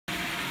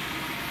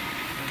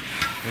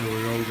There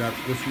we go. We got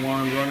this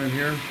one running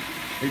here.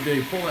 Hey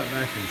Dave, pull that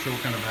vacuum. Show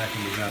what kind of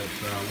vacuum we got. It's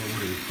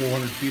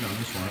 400 feet on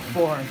this one.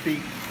 400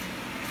 feet.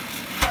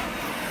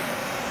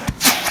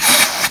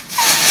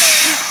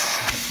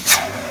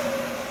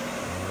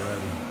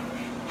 Alright.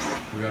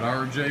 We got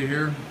RJ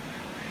here.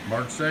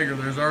 Mark Sager,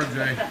 there's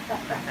RJ.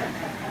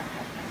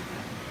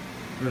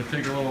 We're going to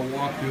take a little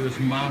walk through this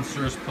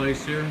monstrous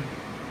place here.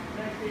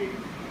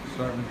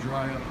 Starting to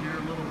dry up here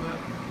a little bit.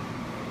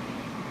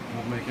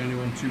 Won't make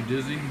anyone too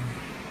dizzy.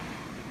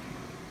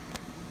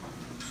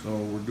 So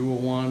we're dual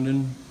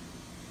wanding.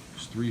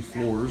 It's 3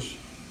 floors.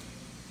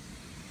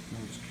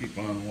 We'll just keep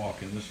on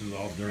walking. This is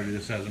all dirty.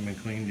 This hasn't been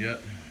cleaned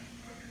yet.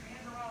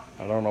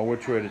 I don't know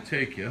which way to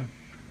take you.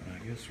 I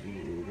guess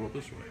we'll go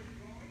this way.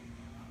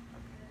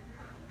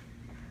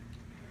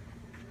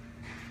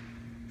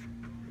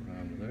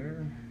 Around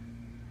there.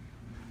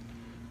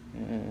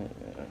 And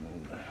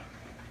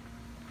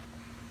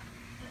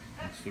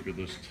let's look at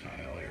this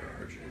tile here,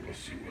 RJ. We'll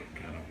see what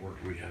kind of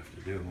work we have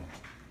to do.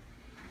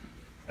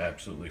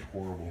 Absolutely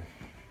horrible.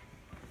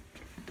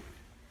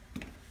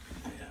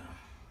 Yeah,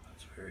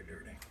 that's very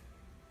dirty.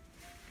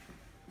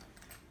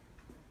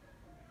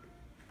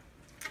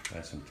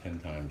 That's in 10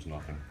 times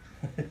nothing.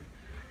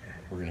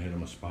 We're gonna hit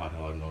him a spot.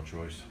 He'll have no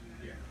choice.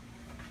 Yeah.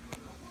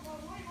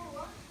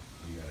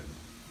 You got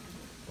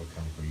what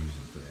chemical you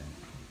using today?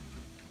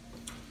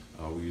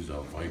 We use a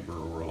Viper,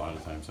 or a lot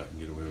of times I can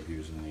get away with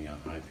using the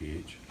high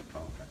pH. Oh,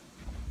 okay.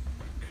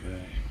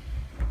 Okay.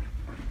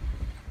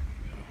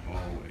 Got a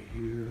hallway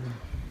here.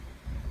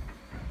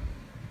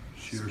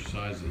 Sheer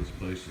size of this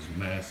place is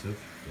massive.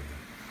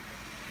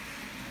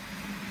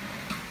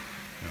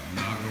 Got a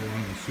Nago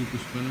on the super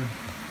spinner.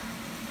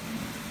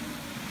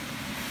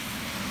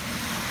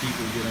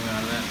 People getting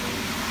out of that.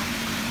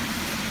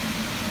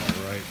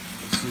 All right,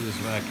 let's see this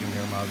vacuum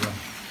here, Mago.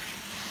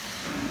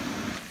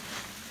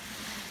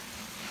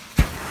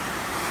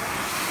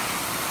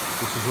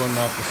 This is running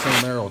off the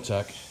same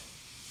Aerotech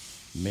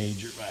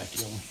major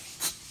vacuum.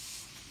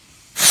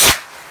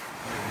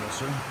 There you go,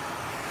 sir.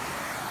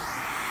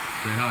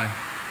 Say hi.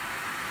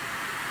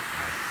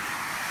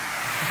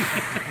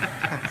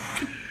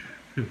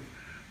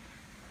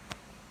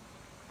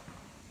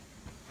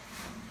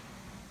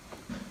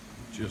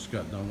 Just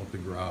got done with the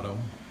grotto.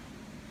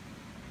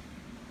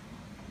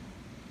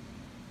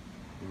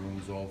 The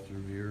room's all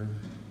through here.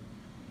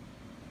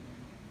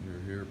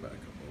 You're here, back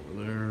up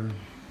over there.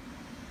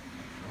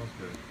 That's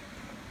good.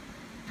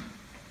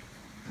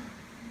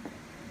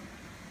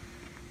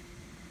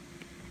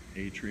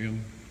 Atrium.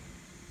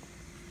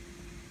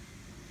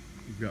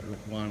 We've got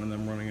Juan and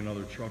them running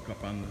another truck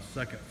up on the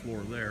 2nd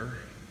floor there.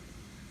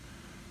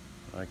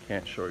 I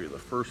can't show you the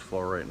 1st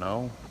floor right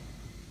now,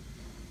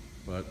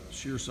 but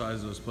sheer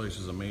size of this place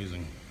is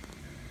amazing.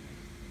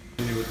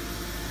 Continue with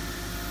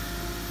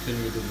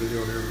the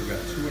video here. We've got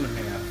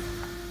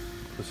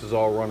 2.5. This is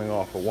all running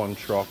off of one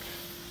truck.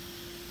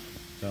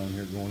 Down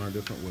here going our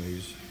different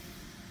ways.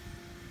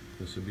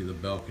 This would be the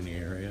balcony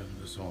area.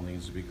 This all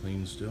needs to be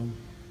cleaned still.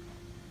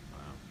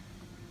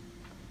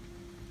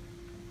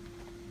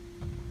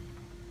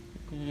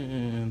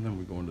 And then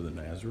we go into the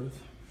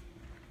Nazareth.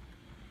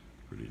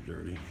 Pretty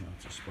dirty.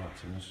 Lots of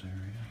spots in this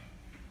area.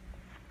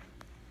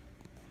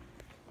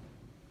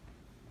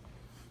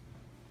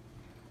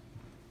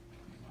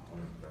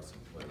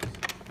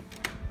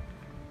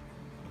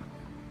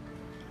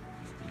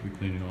 We're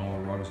cleaning all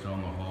the rugs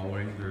down the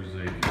hallway. There's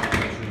a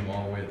conference room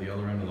all the way at the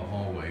other end of the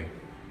hallway.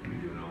 Are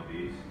you doing all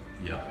these?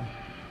 Yep.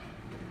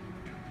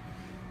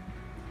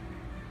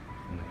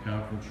 And the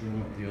conference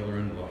room at the other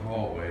end of the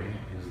hallway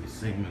is the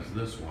same as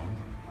this one.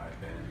 I've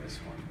been in this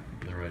one.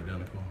 They're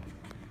identical.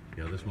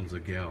 Yeah, this one's a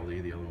Galilee.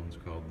 The other one's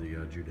called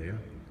the Judea.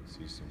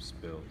 See some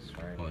spills,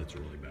 right? Oh, it's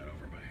really bad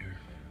over by here.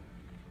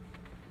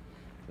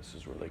 This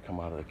is where they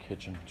come out of the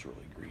kitchen. It's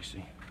really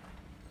greasy.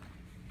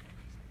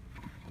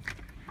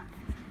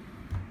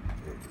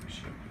 Real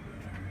greasy up in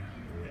that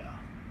area.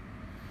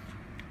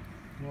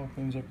 Yeah. It all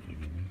cleans up pretty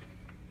good.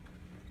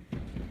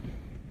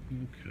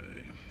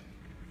 Okay.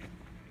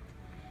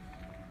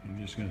 I'm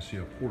just going to see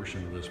a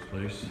portion of this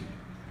place.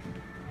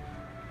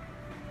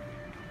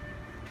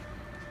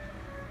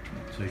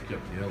 Take you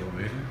up the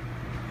elevator.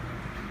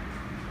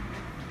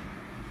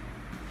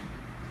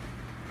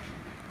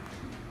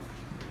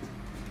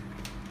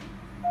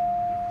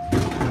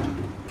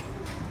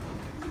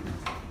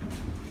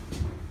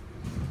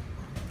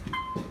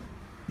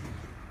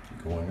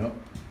 Going up.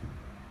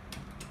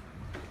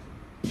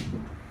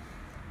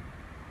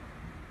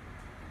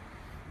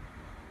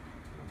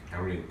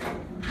 How many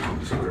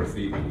square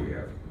feet do you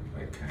have?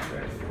 Like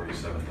kind of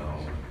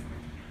 47,000.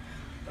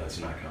 That's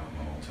not counting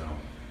the hotel.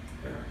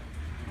 there.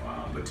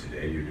 Wow, but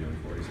today you're doing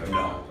 47?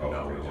 No, Oh,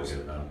 no, we're we'll just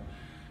get it done.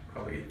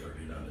 Probably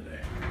 8:30 done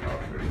today.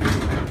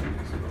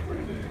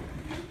 pretty.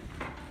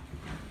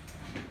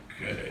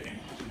 Okay,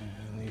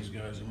 and these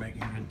guys are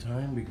making good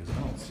time because I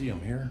don't see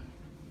them here.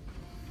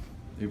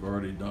 They've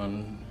already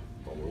done.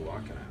 But we're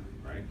walking on,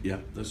 right?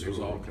 Yep, this was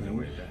all walking the clean.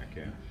 way back,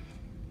 yeah.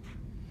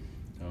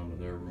 Down to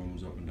their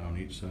rooms up and down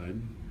each side.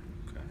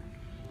 Okay.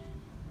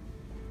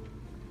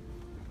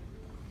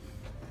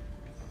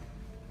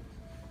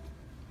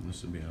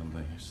 This would be on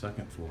the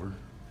second floor.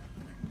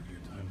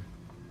 Good time.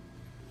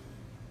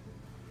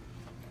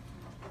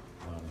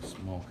 A lot of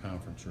small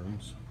conference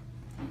rooms.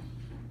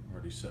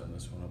 Already setting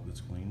this one up that's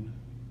cleaned.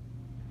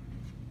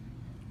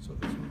 So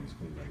this one is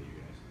cleaned by you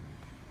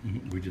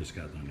guys. We just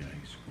got done, yeah,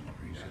 he's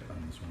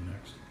on this one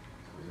next.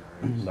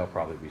 They'll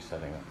probably be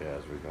setting up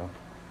as we go.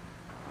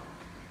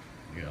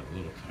 You got a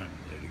little time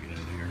today to get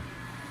into here.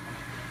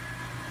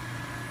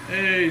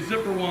 Hey,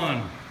 Zipper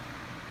One!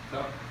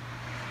 What's up?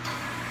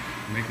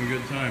 Making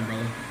good time,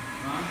 brother.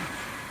 Huh?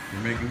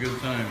 You're making good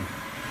time.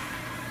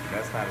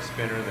 That's not a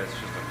spinner, that's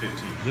just a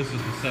 15. This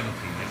is the 17.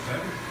 Yes, that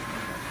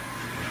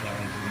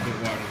one's a bit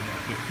wider than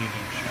a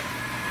 15-inch.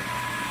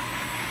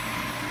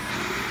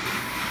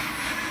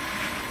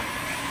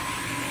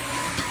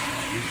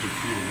 You should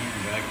see the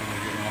eating back when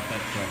we're getting off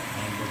that truck.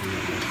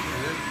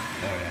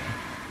 Oh yeah.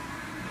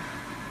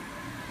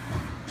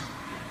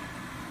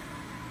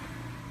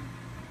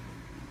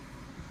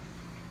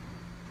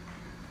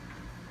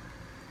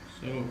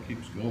 So it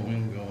keeps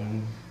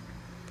going.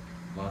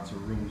 Lots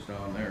of rooms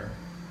down there.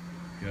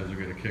 You guys are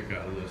gonna kick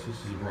out of this.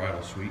 This is a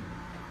bridal suite.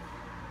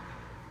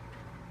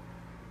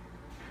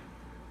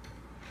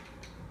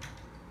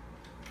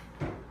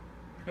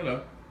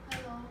 Hello.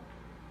 Hello.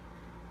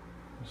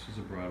 This is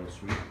a bridal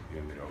suite. You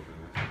want me to open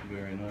it?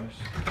 Very nice.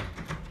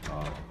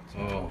 Oh.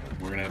 Oh,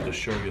 we're gonna have to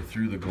show you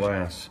through the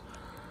glass.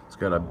 It's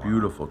got a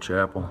beautiful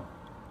chapel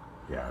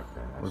Yeah,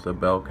 okay. with a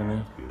balcony.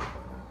 That's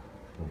beautiful.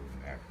 Oh,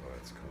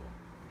 that's cool.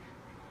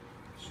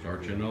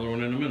 Start you another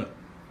one in a minute.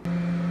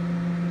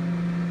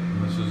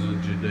 And this is a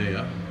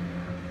Judea.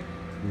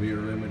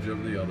 Mirror image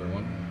of the other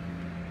one.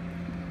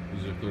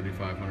 These are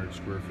 3,500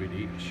 square feet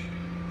each.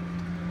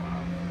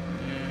 Wow.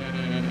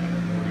 And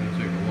we're gonna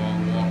take a long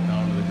walk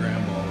down to the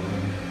grand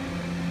ballroom.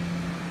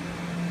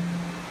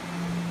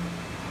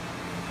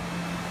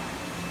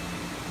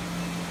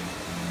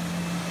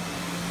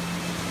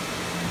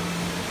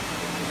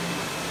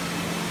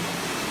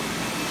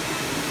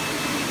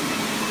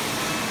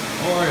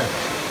 How are you?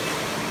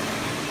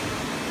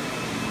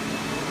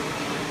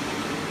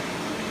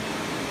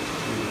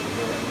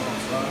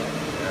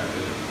 Yeah, it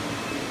is.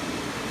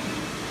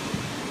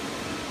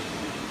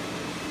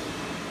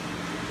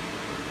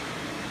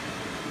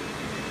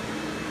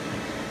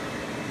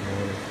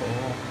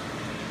 Waterfall.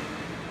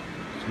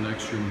 This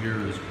next room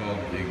here is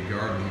called the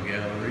Garden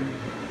Gallery.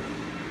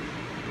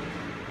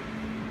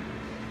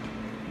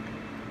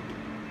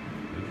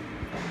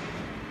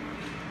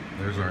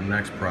 There's our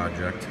next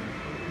project.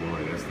 Boy,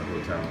 that's the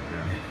hotel.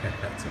 Yeah.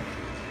 That's it.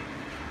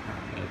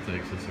 That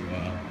takes us a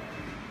while.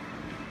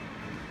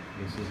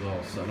 This is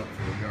all set up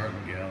for the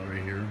Garden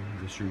Gallery here.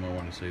 This room I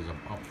want to say is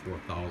about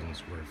 4,000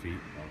 square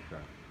feet.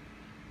 Okay.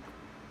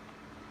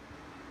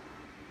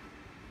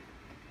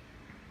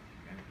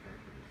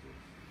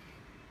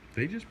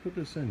 They just put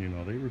this in, you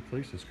know, they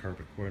replace this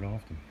carpet quite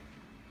often.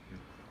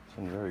 It's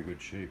in very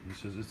good shape. He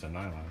says it's a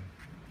nylon.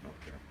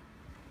 Okay.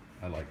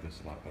 I like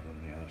this a lot better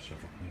than the other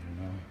stuff we're cleaning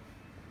now.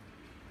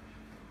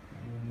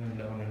 And then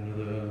down into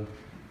the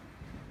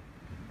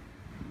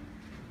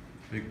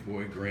big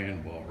boy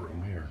grand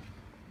ballroom here.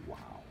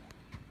 Wow.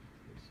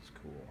 This is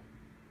cool.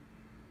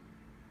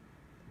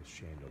 The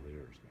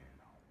chandeliers, man.